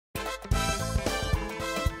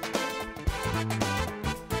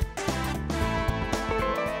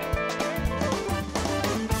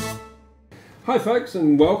Hi folks,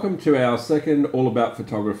 and welcome to our second All About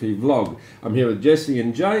Photography vlog. I'm here with Jesse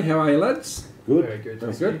and Jay. How are you, lads? Good. Very good.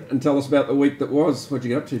 That's good. And tell us about the week that was. What'd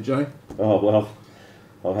you get up to, Jay? Oh, well,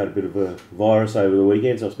 I had a bit of a virus over the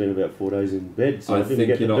weekend, so I spent about 4 days in bed. So I didn't think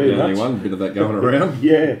get you're to not do the only much. one. A bit of that going around.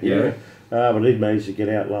 Yeah. But I did manage to get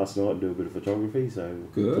out last night and do a bit of photography, so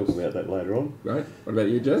we'll talk about that later on. Great. What about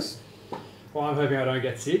you, Jess? Well, I'm hoping I don't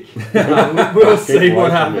get sick. We'll see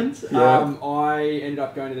what happens. Yeah. I ended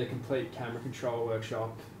up going to the complete camera control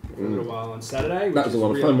workshop for a little while on Saturday. Which That was a lot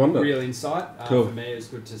of real, fun, wasn't it? Real insight. Cool. For me, it was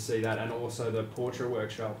good to see that. And also the portrait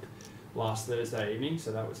workshop last Thursday evening,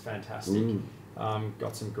 so that was fantastic.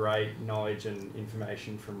 Got some great knowledge and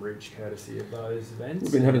information from Rich, courtesy of those events.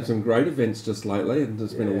 We've been having some great events just lately, and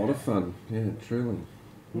there's been a lot of fun. Yeah, truly.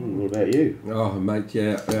 What about you? Oh, mate,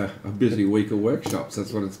 yeah, a busy week of workshops,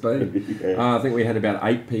 that's what it's been. Yeah. I think we had about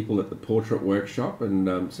 8 people at the portrait workshop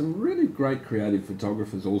and some really great creative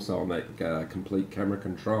photographers also on that complete camera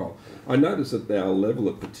control. I noticed that our level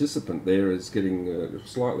of participant there is getting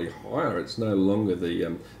slightly higher. It's no longer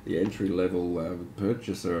the entry-level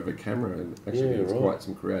purchaser of a camera, and actually it's quite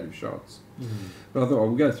some creative shots. But I thought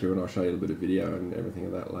I'll go through and I'll show you a bit of video and everything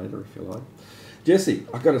of that later if you like. Jesse,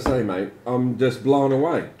 I've got to say, mate, I'm just blown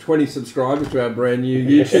away. 20 subscribers to our brand new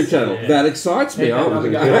YouTube channel. Yeah. That excites me. Keep it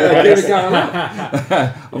going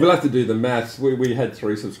up. We'll have to do the maths. We had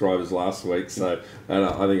 3 subscribers last week, so and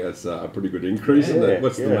I think that's a pretty good increase. Isn't it?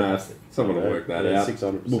 What's the math? Someone will work that out.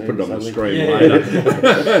 600%. We'll put it on the screen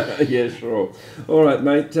later. Yeah, sure. All right,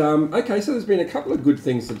 mate. Okay, so there's been a couple of good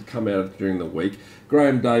things that have come out during the week.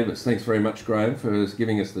 Graham Davis, thanks very much, Graham, for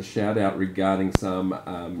giving us the shout out regarding some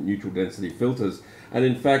neutral density filters. And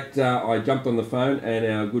in fact, I jumped on the phone and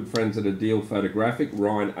our good friends at Ideal Photographic,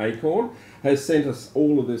 Ryan Acorn, has sent us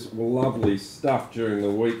all of this lovely stuff during the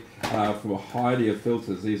week from a variety of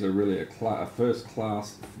filters. These are really a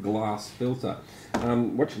first-class glass filter.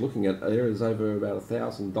 What you're looking at there is over about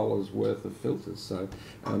 $1,000 worth of filters, so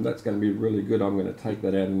that's going to be really good. I'm going to take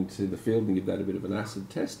that out into the field and give that a bit of an acid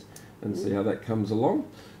test and see how that comes along.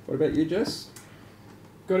 What about you, Jess?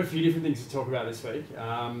 Got a few different things to talk about this week.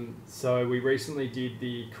 So we recently did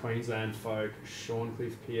the Queensland Folk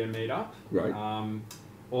Shorncliffe Pier meetup. Right.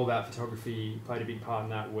 All About Photography played a big part in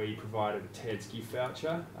that. We provided Ted's gift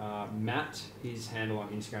voucher. Matt, his handle on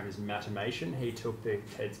Instagram is Mattimation. He took the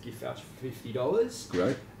Ted's gift voucher for $50.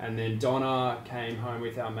 Great. And then Donna came home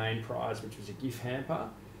with our main prize, which was a gift hamper.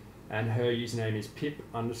 And her username is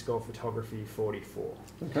pip_photography44.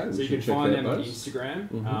 Okay, so you can find them on Instagram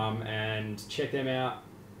and check them out.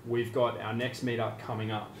 We've got our next meetup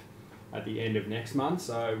coming up at the end of next month.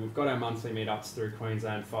 So we've got our monthly meetups through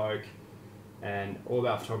Queensland Folk, and All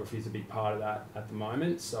About Photography is a big part of that at the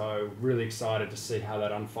moment. So really excited to see how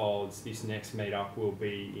that unfolds. This next meetup will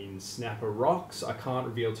be in Snapper Rocks. I can't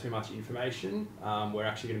reveal too much information. We're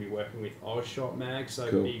actually going to be working with Ozshot Mag, so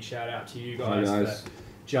big shout out to you guys for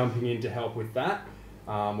jumping in to help with that.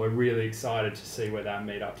 We're really excited to see where that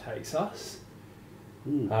meetup takes us.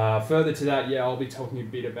 Further to that, I'll be talking a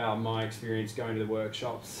bit about my experience going to the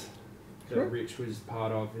workshops that Rich was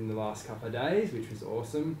part of in the last couple of days, which was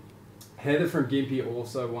awesome. Heather from Gympie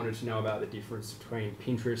also wanted to know about the difference between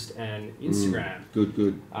Pinterest and Instagram.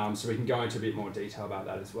 Good. So we can go into a bit more detail about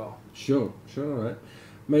that as well. Sure, all right.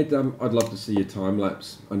 Mate, I'd love to see your time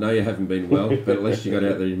lapse. I know you haven't been well, but at least you got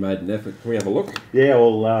out there, you made an effort. Can we have a look? Yeah,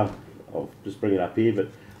 well, I'll just bring it up here, but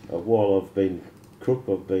while I've been crook,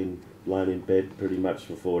 I've been laying in bed pretty much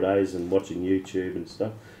for 4 days and watching YouTube and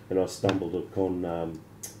stuff, and I stumbled upon a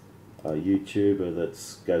YouTuber that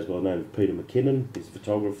goes by the name of Peter McKinnon. He's a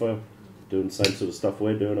photographer, doing the same sort of stuff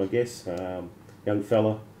we're doing, I guess. Young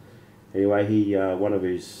fella. Anyway, he one of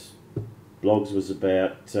his blogs was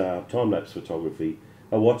about time-lapse photography.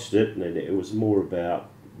 I watched it, and it was more about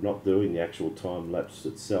not doing the actual time-lapse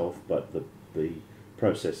itself, but the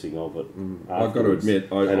processing of it. I've got to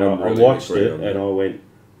admit, I really watched it, and I went,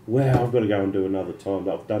 wow, I've got to go and do another time.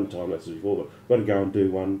 I've done time-lapses before, but I've got to go and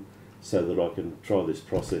do one so that I can try this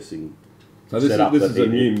processing. So this is a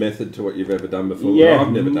new method to what you've ever done before. Yeah,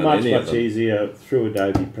 I've never done any of them. much easier through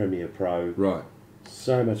Adobe Premiere Pro. Right.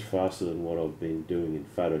 So much faster than what I've been doing in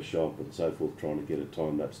Photoshop and so forth, trying to get a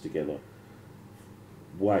time-lapse together.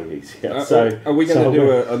 Way easier. Are we going to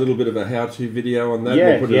do a little bit of a how-to video on that?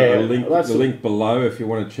 Yeah, we'll put the link below if you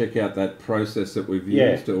want to check out that process that we've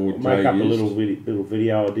used. Or I'll make up a little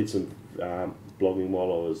video. I did some blogging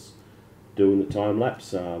while I was doing the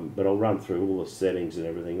time-lapse, but I'll run through all the settings and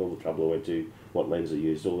everything, all the trouble I went to, what lens I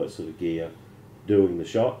used, all that sort of gear, doing the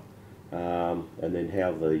shot, and then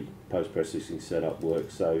how the post-processing setup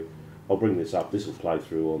works. So I'll bring this up. This will play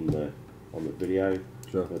through on the video.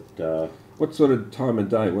 Sure. But What sort of time of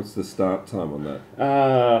day? What's the start time on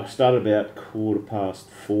that? Started about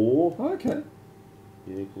 4:15. Oh, okay.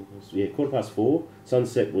 Yeah, 4:15.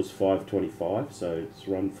 Sunset was 5:25, so it's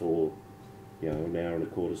run for, an hour and a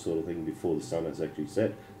quarter sort of thing before the sun has actually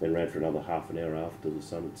set. Then ran for another half an hour after the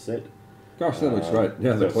sun had set. Gosh, that looks great.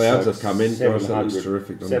 Yeah, the so clouds it's have come in. Gosh, that looks 700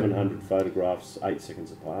 terrific. doesn't it? 700 photographs, 8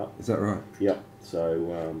 seconds apart. Is that right? Yep.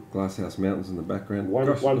 So Glasshouse Mountains in the background. one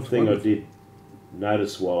Gosh, one that's thing wonderful. I did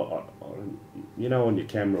notice while on your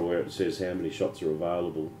camera where it says how many shots are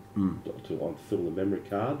available to fill the memory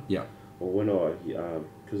card. Yeah. Well, when I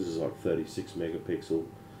because it's like 36 megapixel,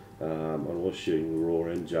 I was shooting RAW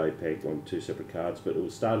and JPEG on 2 separate cards, but it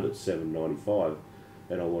was started at 795,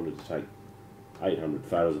 and I wanted to take 800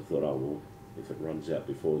 photos. I thought, oh well, if it runs out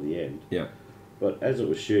before the end. Yeah. But as it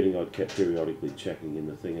was shooting, I kept periodically checking in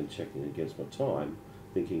the thing and checking against my time,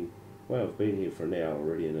 thinking, well, I've been here for an hour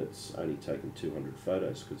already and it's only taken 200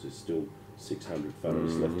 photos because there's still 600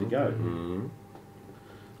 photos left to go. Mm-hmm.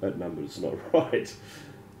 That number's not right.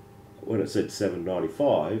 When it said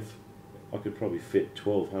 795, I could probably fit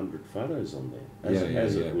 1,200 photos on there.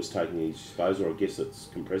 As it was taking each exposure, I guess it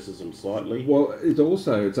compresses them slightly. Well,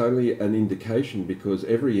 it's only an indication because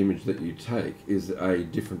every image that you take is a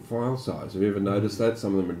different file size. Have you ever noticed that?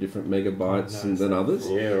 Some of them are different megabytes than others.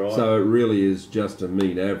 Yeah, right. So it really is just a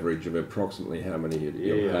mean average of approximately how many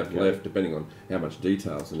you'll have left, depending on how much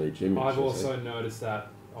details in each image. I've also noticed that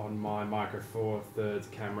on my Micro Four Thirds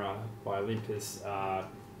camera by Olympus.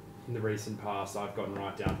 In the recent past, I've gotten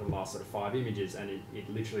right down to the last sort of 5 images, and it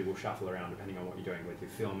literally will shuffle around depending on what you're doing, whether you're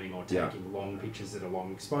filming or taking long pictures that are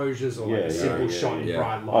long exaures, or like a simple shot in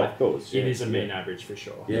bright light. Oh, of course, it is a mean average for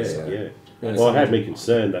sure. Yeah. Well, it had me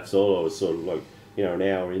concerned, that's all. I was sort of like, an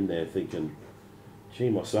hour in there thinking,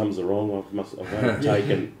 gee, my sums are wrong. I've only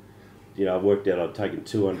taken, I've worked out I'd taken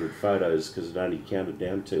 200 photos because it only counted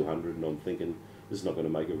down 200, and I'm thinking, this is not going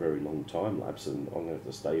to make a very long time lapse, and I'm going to have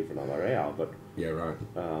to stay here for another hour. But yeah, right.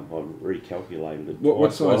 I recalculated it.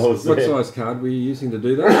 What size card were you using to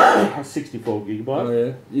do that? 64 gigabyte. Oh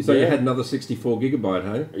yeah. So you had another 64 gigabyte,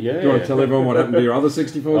 hey? Yeah. Do you want to tell everyone what happened to your other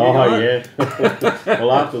 64 gigabyte? Oh yeah.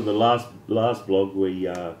 Well, after the last blog,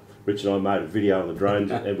 Rich and I made a video on the drone,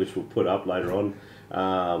 which we'll put up later on.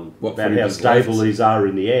 About how stable these are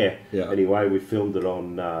in the air. Yeah. Anyway, we filmed it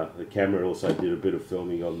on the camera. Also did a bit of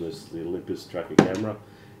filming on the Olympus tracker camera.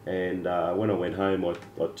 And when I went home, I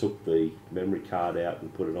took the memory card out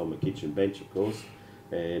and put it on my kitchen bench, of course.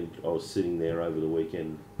 And I was sitting there over the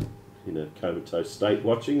weekend in a comatose state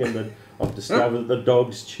watching, and then I've discovered that the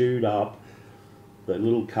dogs chewed up the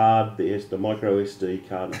little card, the micro SD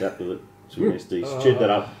card adapter to an SD, chewed that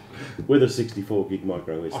up with a 64 gig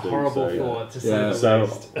micro SD. A horrible thought to say the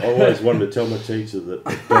least. I always wanted to tell my teacher that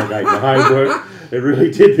the dog ate my homework. It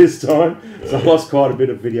really did this time. So I lost quite a bit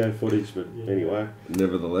of video footage, but anyway.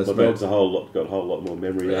 Nevertheless, my dog's got a whole lot more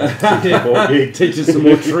memory now. 64 gig. Teach us some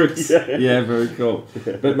more tricks. Yeah, very cool.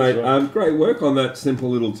 But mate, great work on that simple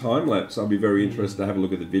little time lapse. I'll be very interested to have a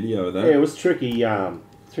look at the video of that. Yeah, it was tricky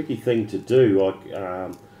thing to do.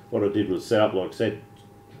 What I did was set up, like I said,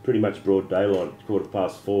 pretty much broad daylight,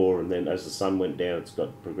 4:15, and then as the sun went down, it's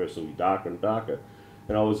got progressively darker and darker.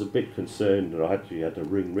 And I was a bit concerned that I actually had to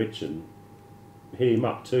ring Rich and hit him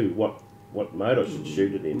up too, what mode I should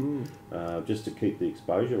shoot it in, just to keep the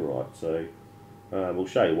exposure right. So we'll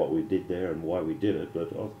show you what we did there and why we did it,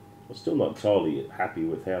 but I'm still not totally happy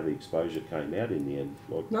with how the exposure came out in the end.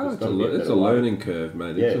 Like, no, it's a learning curve,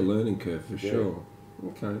 mate. It's a learning curve for sure.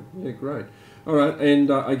 Okay, yeah, great. All right,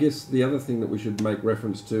 and I guess the other thing that we should make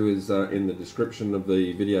reference to is in the description of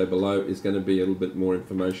the video below is going to be a little bit more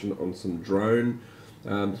information on some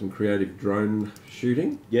some creative drone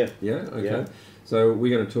shooting. Yeah. Yeah, okay. Yeah. So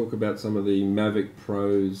we're going to talk about some of the Mavic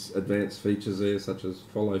Pro's advanced features there, such as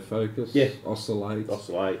follow focus, oscillate,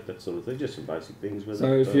 that sort of thing, just some basic things with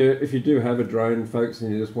it. So if you do have a drone, folks,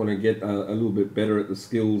 and you just want to get a little bit better at the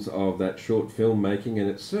skills of that short film making, and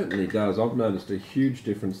it certainly does. I've noticed a huge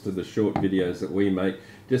difference to the short videos that we make,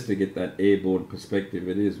 just to get that airborne perspective.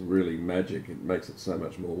 It is really magic. It makes it so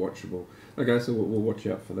much more watchable. Okay, so we'll watch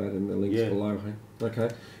out for that in the links below. Hey? Okay,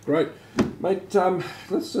 great. Mate,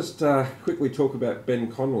 let's just quickly talk about Ben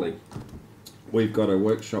Connolly. We've got a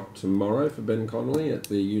workshop tomorrow for Ben Connolly at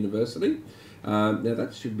the university. Now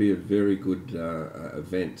that should be a very good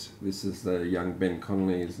event. This is the young Ben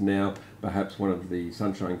Connolly, is now perhaps one of the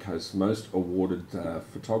Sunshine Coast's most awarded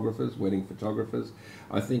photographers, wedding photographers.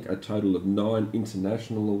 I think a total of 9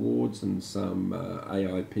 international awards and some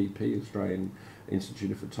AIPP, Australian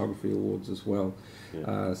Institute of Photography awards as well.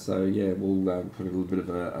 So yeah, we'll put a little bit of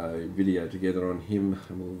a video together on him,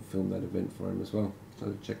 and we'll film that event for him as well.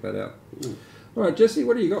 So check that out. All right, Jesse,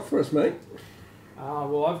 what do you got for us, mate?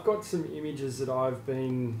 Well, I've got some images that I've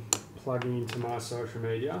been plugging into my social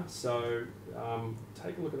media. So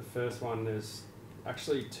take a look at the first one. There's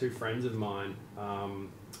actually two friends of mine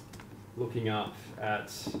looking up at...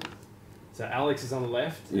 So Alex is on the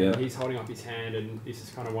left, and he's holding up his hand, and this is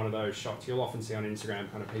kind of one of those shots you'll often see on Instagram,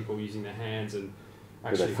 kind of people using their hands and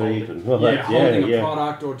actually holding a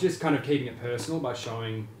product, or just kind of keeping it personal by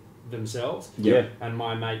showing themselves. Yeah. And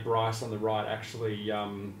my mate Bryce on the right actually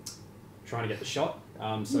trying to get the shot.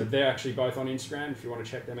 So they're actually both on Instagram if you want to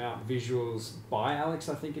check them out. Visuals by Alex,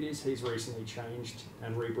 I think it is. He's recently changed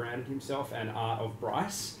and rebranded himself, and Art of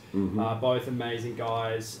Bryce. Both amazing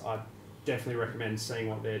guys. I definitely recommend seeing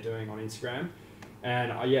what they're doing on Instagram.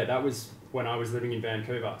 And that was when I was living in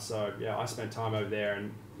Vancouver. So I spent time over there,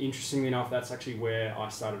 and interestingly enough, that's actually where I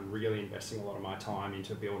started really investing a lot of my time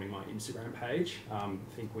into building my Instagram page. I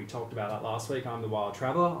think we talked about that last week. I'm the Wild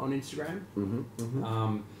Traveller on Instagram.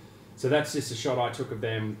 So that's just a shot I took of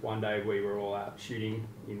them one day. We were all out shooting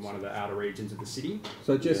in one of the outer regions of the city.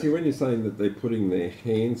 So Jesse, when you're saying that they're putting their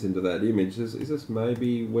hands into that image, is this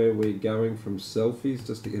maybe where we're going from selfies,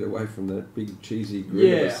 just to get away from that big cheesy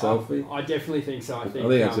grid of a selfie? I definitely think so. I think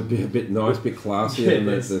it's a bit nice, a bit classier than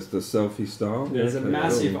the selfie style. There's a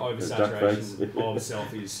massive oversaturation of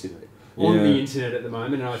selfies on the internet at the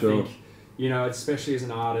moment, and I think, especially as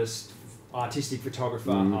an artistic photographer,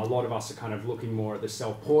 a lot of us are kind of looking more at the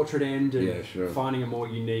self-portrait end and finding a more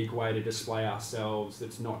unique way to display ourselves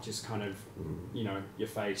that's not just kind of, your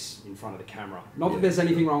face in front of the camera. Not that there's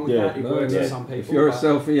anything wrong with that, it works for some people. If you're a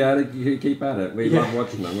selfie addict, you keep at it. We love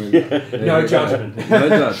watching them. No judgment. No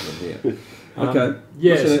judgment, Okay.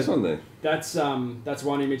 What's the next one there? That's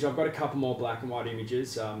one image. I've got a couple more black and white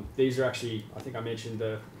images. These are actually, I think I mentioned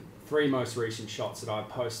the 3 most recent shots that I've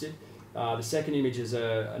posted. The second image is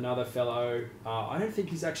another fellow. I don't think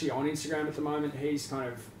he's actually on Instagram at the moment. He's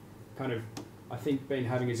kind of, I think, been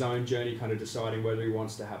having his own journey, kind of deciding whether he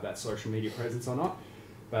wants to have that social media presence or not.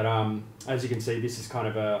 But as you can see, this is kind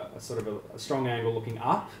of a sort of a strong angle looking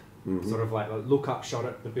up, sort of like a look up shot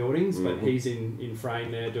at the buildings. But he's in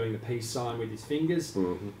frame there doing the peace sign with his fingers.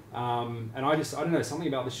 And I don't know, something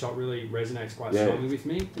about the shot really resonates quite strongly with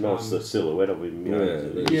me. Nice the silhouette of him.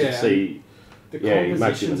 You can see. The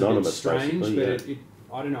composition's a bit strange, but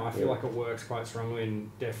I don't know, I feel like it works quite strongly, and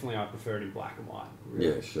definitely I prefer it in black and white.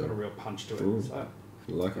 Really, got a real punch to it. So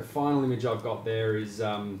the final image I've got there is,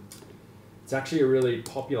 it's actually a really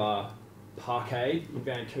popular parkade in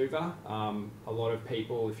Vancouver. A lot of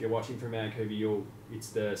people, if you're watching from Vancouver,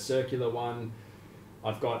 it's the circular one.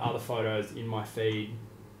 I've got other photos in my feed,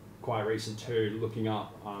 quite recent too, looking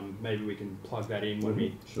up. Maybe we can plug that in when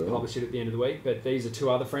we publish it at the end of the week. But these are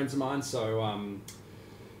 2 other friends of mine. So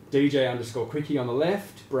DJ_Quickie on the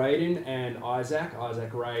left, Braden, and Isaac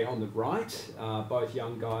Ray on the right. Both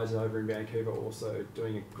young guys over in Vancouver, also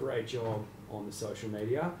doing a great job on the social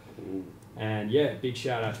media. And big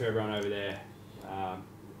shout out to everyone over there. I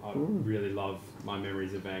really love my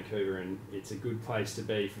memories of Vancouver, and it's a good place to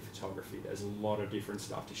be for photography. There's a lot of different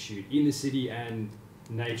stuff to shoot in the city, and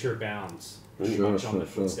nature abounds pretty much on the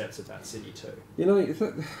footsteps of that city too.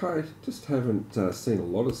 I just haven't seen a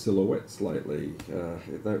lot of silhouettes lately.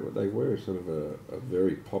 They were sort of a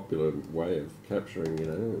very popular way of capturing,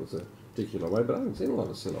 it was a particular way, but I haven't seen a lot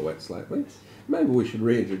of silhouettes lately. Maybe we should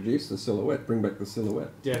reintroduce the silhouette, bring back the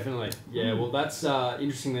silhouette. Definitely, well that's,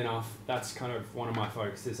 interestingly enough, that's kind of one of my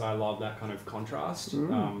focuses. I love that kind of contrast.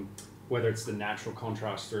 Whether it's the natural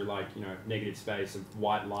contrast through negative space of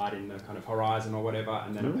white light in the kind of horizon or whatever,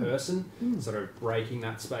 and then a person sort of breaking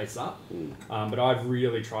that space up. But I've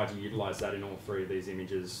really tried to utilise that in all 3 of these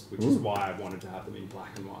images, which is why I wanted to have them in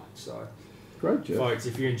black and white. So, great job. Folks,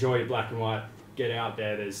 if you enjoy your black and white, get out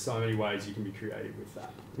there. There's so many ways you can be creative with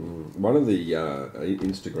that. One of the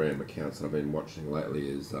Instagram accounts that I've been watching lately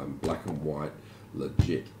is Black and White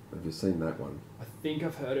Legit. Have you seen that one? I think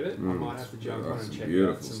I've heard of it. I might have to jump on and check it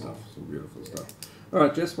out. Some beautiful stuff. All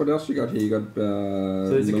right, Jess, what else you got here? You got so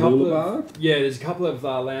there's a couple of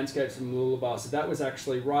landscapes from Mooloolaba. So that was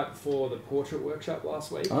actually right before the portrait workshop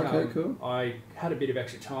last week. Okay, cool. I had a bit of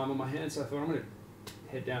extra time on my hands, so I thought I'm going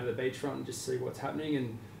to head down to the beachfront and just see what's happening.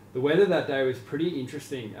 And the weather that day was pretty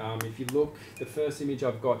interesting. If you look, the first image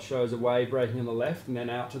I've got shows a wave breaking on the left, and then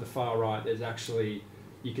out to the far right, there's actually...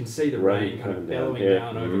 You can see the rain kind of bellowing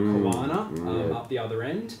down over Kawana up the other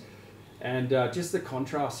end. And just the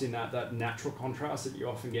contrast in that natural contrast that you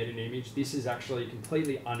often get in an image. This is actually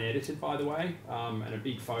completely unedited, by the way. And a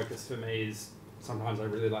big focus for me is sometimes I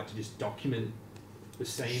really like to just document the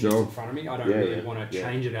scene that's in front of me. I don't really want to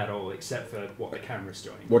change it at all, except for what the camera's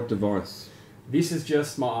doing. What device? This is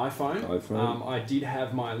just my iPhone. iPhone. I did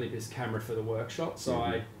have my Olympus camera for the workshop, so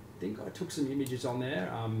I think I took some images on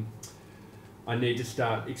there. I need to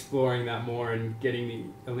start exploring that more and getting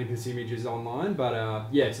the Olympus images online. But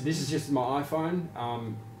yeah, so this is just my iPhone.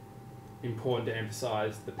 Important to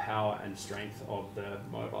emphasize the power and strength of the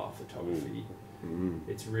mobile photography.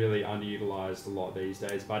 It's really underutilized a lot these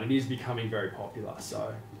days, but it is becoming very popular.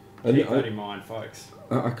 So keep that in mind, folks.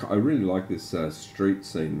 I really like this street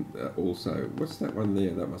scene also. What's that one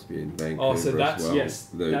there? That must be in Vancouver. Oh, so that's as well. yes,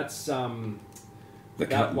 that's the that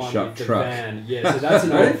cut and one shut with the truck. van. Yeah, so that's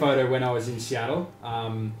an old photo when I was in Seattle.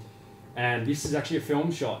 And this is actually a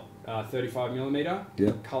film shot,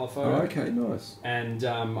 35mm, colour photo. Oh, okay, nice. And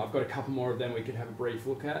I've got a couple more of them we could have a brief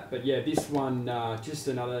look at. But yeah, this one, just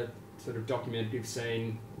another sort of documentative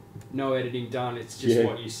scene. No editing done, it's just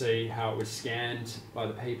what you see, how it was scanned by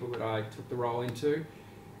the people that I took the role into.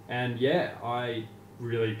 And yeah, I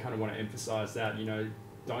really kind of want to emphasize that, you know,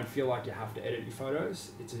 don't feel like you have to edit your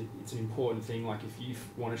photos. It's an important thing. Like if you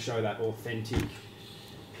want to show that authentic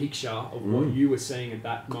picture of what you were seeing at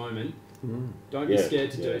that moment, don't be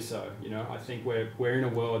scared to do so. You know, I think we're in a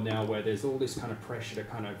world now where there's all this kind of pressure to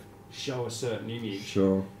kind of show a certain image.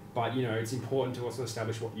 Sure. But, you know, it's important to also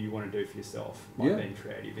establish what you want to do for yourself by being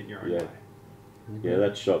creative in your own way. Yeah,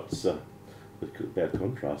 that shot's about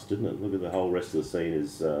contrast, didn't it? Look at the whole rest of the scene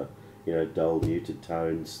is, you know, dull, muted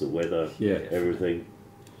tones, the weather, everything.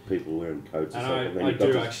 People wearing coats and stuff. And I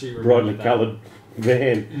do actually remember brightly that. coloured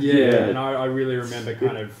van. Yeah, and I really remember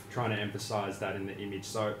kind of trying to emphasise that in the image.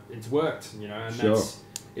 So it's worked, you know, and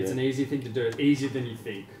it's an easy thing to do. It's easier than you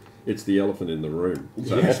think. It's the elephant in the room.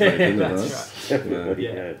 So to speak, isn't it, that's right.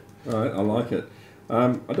 Yeah. All right, I like it.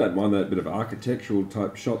 I don't mind that bit of architectural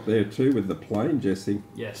type shot there too with the plane, Jesse.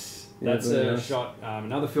 Yes, that's a shot,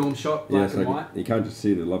 another film shot, black and white. You can't just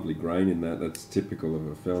see the lovely grain in that. That's typical of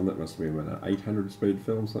a film. That must be about an 800 speed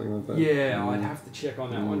film, something like that. Yeah, I'd have to check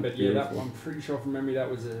on that one. But yeah, that one, I'm pretty sure from memory that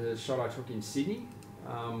was a shot I took in Sydney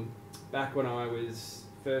back when I was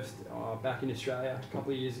first back in Australia a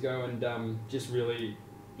couple of years ago, and just really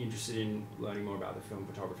interested in learning more about the film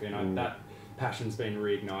photography. And that passion's been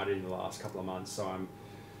reignited in the last couple of months, so I'm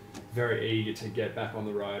very eager to get back on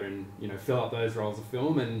the road and, you know, fill up those rolls of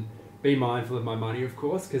film and be mindful of my money, of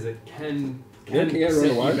course, because it can run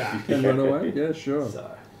set away. you back. Can run away. Yeah, sure.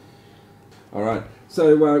 So. All right.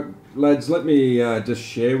 So, lads, let me just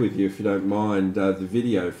share with you, if you don't mind, the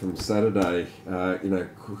video from Saturday. You know,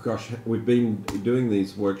 gosh, we've been doing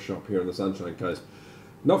these workshops here on the Sunshine Coast,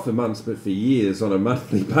 not for months, but for years on a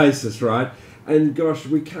monthly basis, right? And gosh,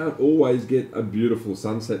 we can't always get a beautiful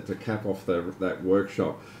sunset to cap off that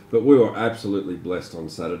workshop. But we were absolutely blessed on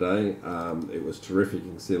Saturday. It was terrific.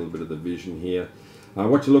 You can see a little bit of the vision here.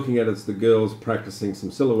 What you're looking at is the girls practicing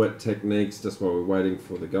some silhouette techniques just while we're waiting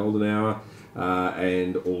for the golden hour.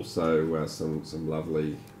 And also some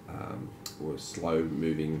lovely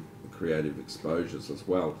slow-moving creative exposures as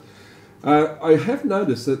well. I have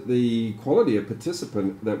noticed that the quality of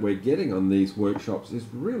participant that we're getting on these workshops is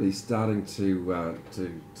really starting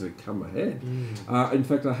to come ahead. In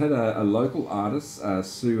fact, I had a local artist,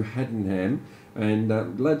 Sue Haddenham,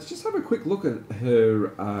 and lads, just have a quick look at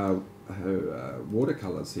her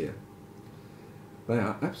watercolours here. They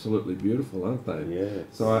are absolutely beautiful, aren't they? Yeah.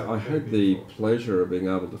 So I had the pleasure of being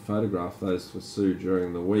able to photograph those for Sue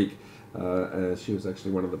during the week. She was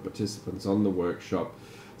actually one of the participants on the workshop.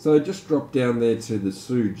 So just drop down there to the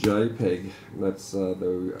Sue JPEG. That's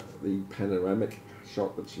the panoramic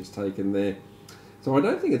shot that she's taken there. So I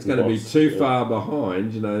don't think it's going to be too far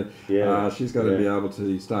behind, you know. She's going to be able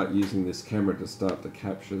to start using this camera to start to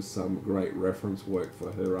capture some great reference work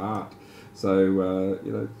for her art. So,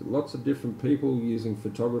 you know, lots of different people using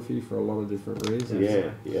photography for a lot of different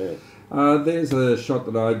reasons. There's a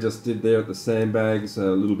shot that I just did there at the sandbags, a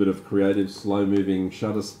little bit of creative slow-moving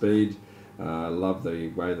shutter speed. I love the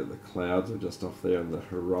way that the clouds are just off there on the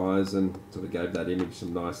horizon. Sort of gave that image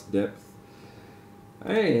some nice depth.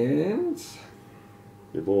 And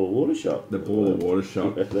the ball of water shot. The ball of water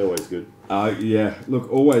shot. They're always good. Yeah,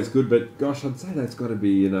 look, always good. But gosh, I'd say that's got to be,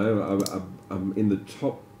 you know, in the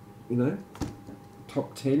top, you know,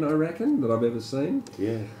 top 10, I reckon, that I've ever seen.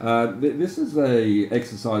 Yeah. This is a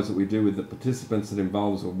exercise that we do with the participants that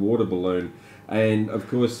involves a water balloon. And of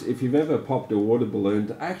course, if you've ever popped a water balloon,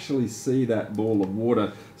 to actually see that ball of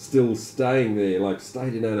water still staying there, like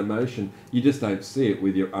stayed in animation, you just don't see it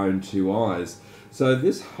with your own two eyes. So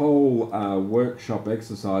this whole workshop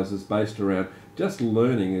exercise is based around just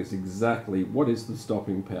learning is exactly what is the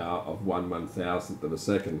stopping power of 1/1000th of a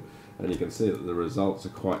second. and you can see that the results are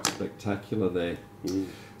quite spectacular there. Mm.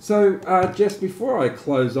 So, Jess, before I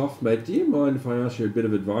close off, mate, do you mind if I ask you a bit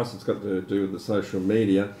of advice? It's got to do with the social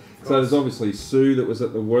media. So there's obviously Sue that was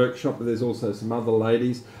at the workshop, but there's also some other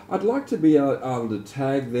ladies. I'd like to be able to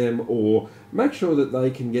tag them or make sure that they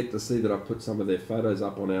can get to see that I put some of their photos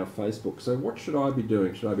up on our Facebook. So what should I be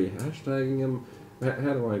doing? Should I be hashtagging them?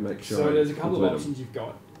 How do I make sure? So there's a couple of options you've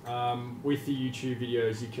got. With the YouTube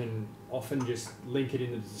videos, you can often just link it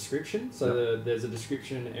in the description. So there's a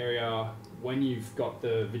description area when you've got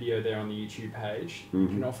the video there on the YouTube page. You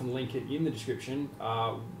can often link it in the description.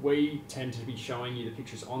 We tend to be showing you the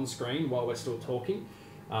pictures on screen while we're still talking.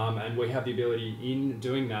 And we have the ability in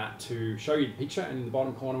doing that to show you the picture, and in the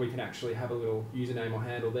bottom corner we can actually have a little username or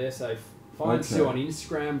handle there. So find Sue on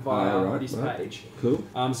Instagram via this page. Cool.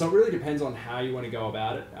 So it really depends on how you want to go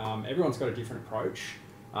about it. Everyone's got a different approach.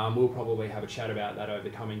 We'll probably have a chat about that over the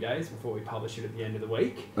coming days before we publish it at the end of the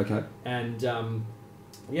week. Okay. And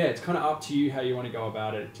yeah, it's kind of up to you how you want to go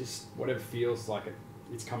about it. Just whatever feels like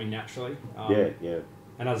it's coming naturally. Yeah.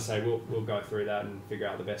 And as I say, we'll go through that and figure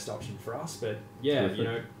out the best option for us. But yeah, Perfect. you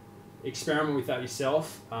know, experiment with that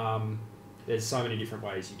yourself. There's so many different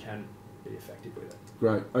ways you can be effective with it.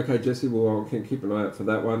 Great. Okay, Jesse, well, I can keep an eye out for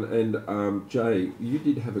that one. And Jay, you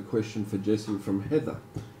did have a question for Jesse from Heather.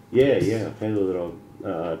 Yeah. Heather that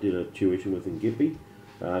I did a tuition with in Gympie.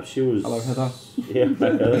 She was... Hello, Heather. Yeah,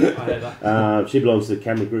 Heather. Hi, Heather. She belongs to the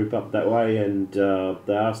camera group up that way, and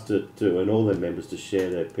they asked her to, and all their members, to share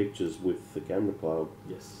their pictures with the camera club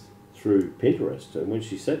Yes. through Pinterest. And when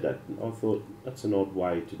she said that, I thought, that's an odd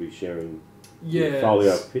way to be sharing Yeah.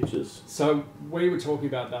 portfolio of pictures. So we were talking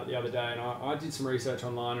about that the other day, and I did some research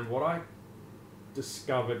online, and what I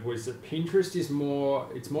discovered was that Pinterest is more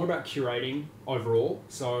about curating overall.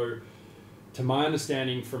 So to my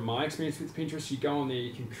understanding, from my experience with Pinterest, you go on there,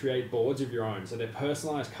 you can create boards of your own. So they're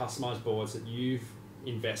personalized, customized boards that you've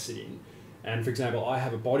invested in. And for example, I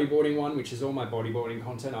have a bodyboarding one, which is all my bodyboarding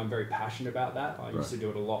content. I'm very passionate about that. I used to do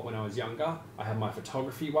it a lot when I was younger. I have my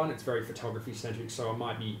photography one. It's very photography centric. So it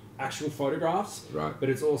might be actual photographs, but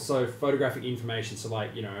it's also photographic information. So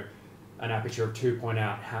like, you know, an aperture of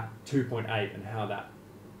 2.8 and how that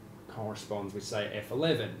corresponds with, say,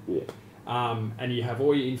 f11. Yeah. And you have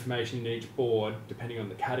all your information in each board, depending on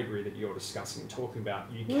the category that you're discussing and talking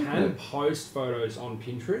about. You can post photos on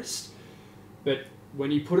Pinterest, but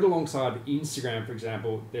when you put it alongside Instagram, for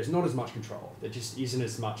example, there's not as much control. There just isn't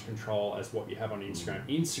as much control as what you have on Instagram.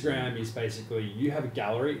 Instagram is basically, you have a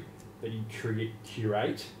gallery that you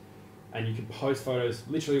curate, and you can post photos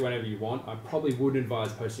literally whenever you want. I probably wouldn't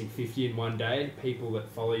advise posting 50 in one day. People that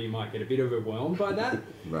follow you might get a bit overwhelmed by that.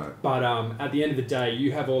 But at the end of the day,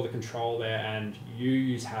 you have all the control there, and you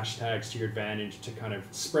use hashtags to your advantage to kind of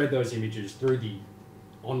spread those images through the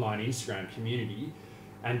online Instagram community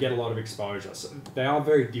and get a lot of exposure. So they are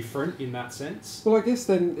very different in that sense. Well, I guess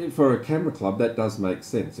then for a camera club, that does make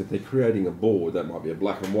sense. If they're creating a board, that might be a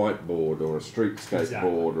black and white board or a streetscape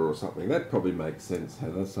board or something. That probably makes sense,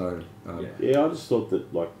 Heather. So Yeah, I just thought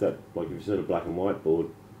that, like if you said a black and white board,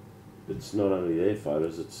 it's not only their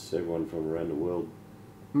photos, it's everyone from around the world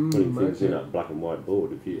putting things in a black and white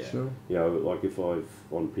board. If you, you know, like if I've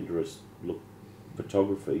on Pinterest look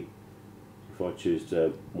photography, if I choose to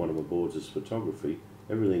have one of my boards as photography,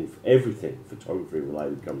 everything photography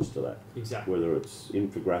related comes to that. Exactly. Whether it's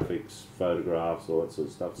infographics, photographs, all that sort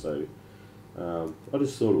of stuff. So I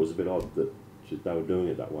just thought it was a bit odd that they were doing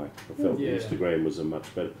it that way. I felt Instagram was a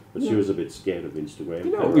much better, but she was a bit scared of Instagram.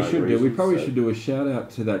 You know what we should do? We probably should do a shout out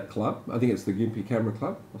to that club. I think it's the Gympie Camera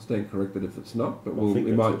Club. I'll stand corrected if it's not, but we'll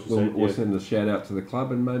send a shout out to the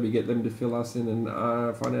club and maybe get them to fill us in and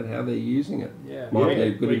find out how they're using it. Yeah, might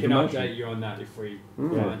be good we can information. update you on that if we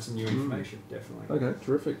find some new information. Definitely. Okay,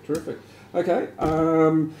 terrific. Okay.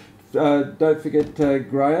 Don't forget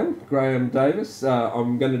Graham Davis.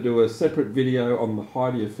 I'm going to do a separate video on the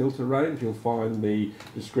Hydia filter range. You'll find the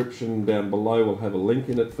description down below. We'll have a link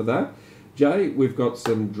in it for that. Jay, we've got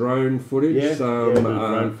some drone footage,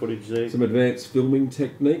 drone footage there. some advanced filming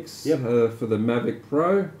techniques for the Mavic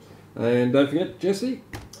Pro. And don't forget, Jesse,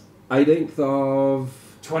 28th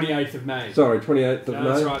of May. Sorry, 28th of May.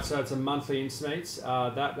 That's right, so it's a monthly Instamates.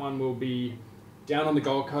 That one will be down on the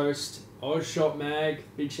Gold Coast. Oz Shop Mag,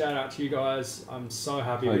 big shout out to you guys. I'm so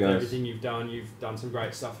happy with everything you've done. You've done some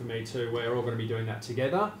great stuff for me too. We're all going to be doing that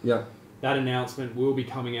together. Yeah. That announcement will be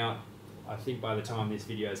coming out, I think, by the time this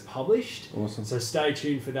video is published. Awesome. So stay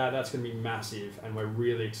tuned for that. That's going to be massive, and we're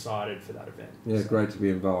really excited for that event. Yeah, great to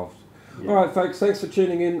be involved. Yeah. All right, folks, thanks for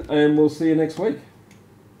tuning in, and we'll see you next week.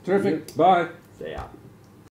 Terrific. Bye. See ya.